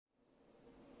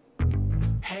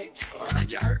Hey,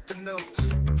 you heard the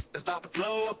news. It's about to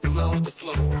blow up below the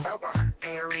floor.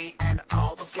 Airy and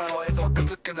all the floors.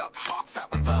 Looking up hot fat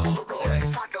with Polaroid.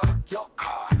 Stock up your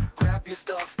car, grab your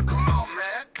stuff. Come on,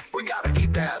 man, we gotta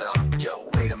keep that up. Yo,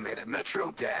 wait a minute,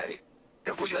 Metro Daddy.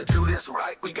 If we gonna do this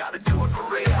right, we gotta do it for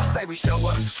real. Say we show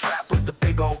up strapped with the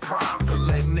big old prime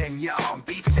filet mignon,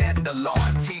 beef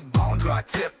tenderloin, T-bone, dry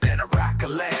tip, and a rack of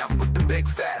lamb with the big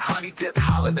fat honey dip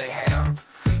holiday ham.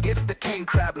 Get the king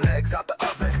crab legs out the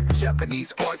oven,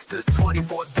 Japanese oysters,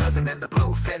 24 dozen, and the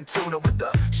bluefin tuna with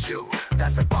the shoe.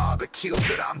 That's a barbecue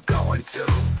that I'm going to.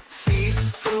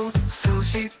 Seafood,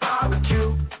 sushi,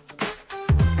 barbecue.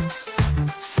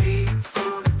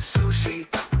 Seafood, sushi,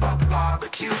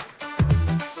 barbecue.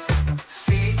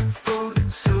 Seafood,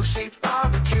 sushi,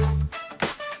 barbecue.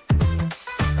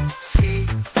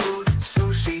 Seafood,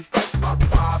 sushi,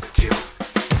 barbecue.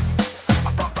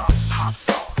 Hot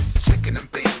sauce, chicken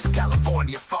and beans,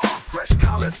 California farm, fresh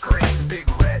collard greens, big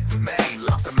red Maine,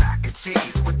 lots of mac and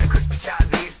cheese with the crispy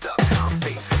Chinese duck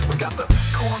confit. We got the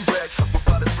cornbread, truffle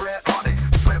butter spread on it,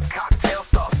 shrimp cocktail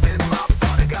sauce in my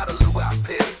butter. Got a luau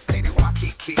pig, painted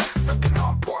Waikiki, sucking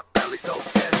on pork belly so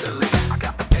tenderly. I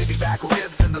got the baby back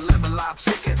ribs and the lemon lime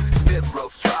chicken, spit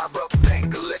roast, dry rub,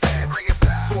 finger lick, and bring it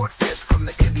back. Swordfish from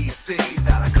the Indian Sea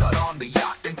that I cut on the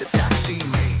yacht into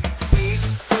sashimi.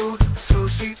 Seafood,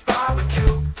 sushi,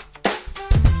 barbecue.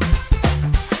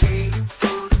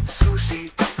 Seafood,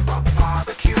 sushi,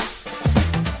 barbecue.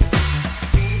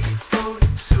 Seafood,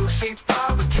 sushi,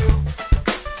 barbecue.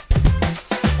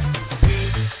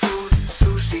 Seafood,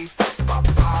 sushi,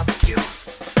 barbecue.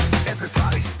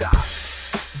 Everybody stop,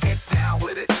 get down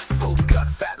with it. Full gut,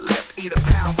 fat lip, eat a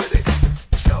pound with it.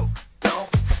 Choke,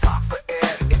 don't stop for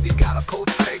air. If you got a pull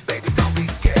tray, baby, don't be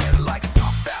scared. Like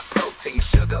soft fat protein,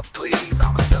 sugar, please.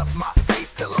 I'ma stuff my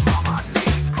face till I'm on my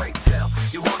knees. Pray tell,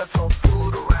 you wanna throw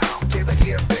food around? Give it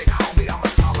here, big homie, I'ma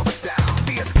swallow it down.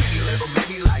 See a skinny little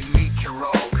mini like me can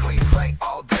roll. Clean plate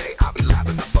all day, I'll be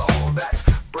lapping the bowl. That's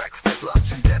breakfast,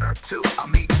 lunch, and dinner too.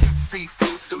 I'm eating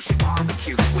seafood, sushi,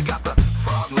 barbecue. We got the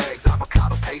frog legs,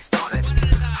 avocado paste on it.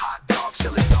 Hot dog,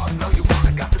 chili sauce, know you want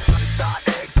it. Got the sunny side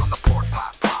eggs on the pork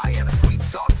pot pie and a sweet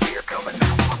sauteer coming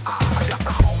out my eye. I got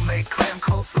the homemade clam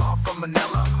coleslaw from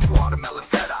Manila, watermelon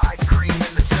feta ice cream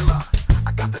in the chiller.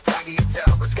 I got the tangy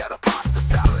Italian got a pasta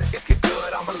salad. If you're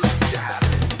good, I'ma let you have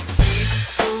it.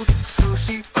 Seafood,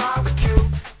 sushi, barbecue.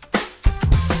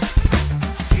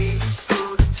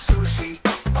 Seafood, sushi,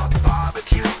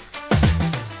 barbecue.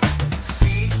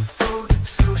 Seafood,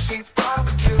 sushi,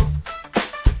 barbecue.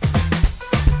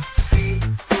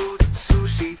 Seafood,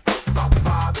 sushi,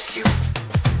 barbecue.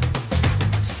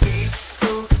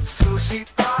 Seafood, sushi,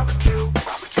 barbecue.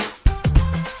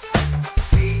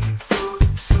 Seafood,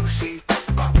 sushi,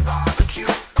 barbecue.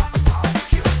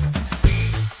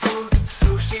 Seafood,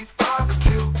 sushi,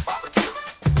 barbecue.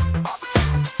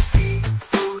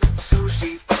 Seafood,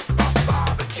 sushi,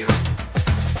 barbecue.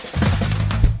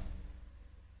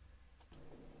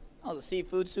 Oh, the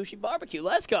seafood sushi barbecue.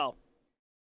 Let's go.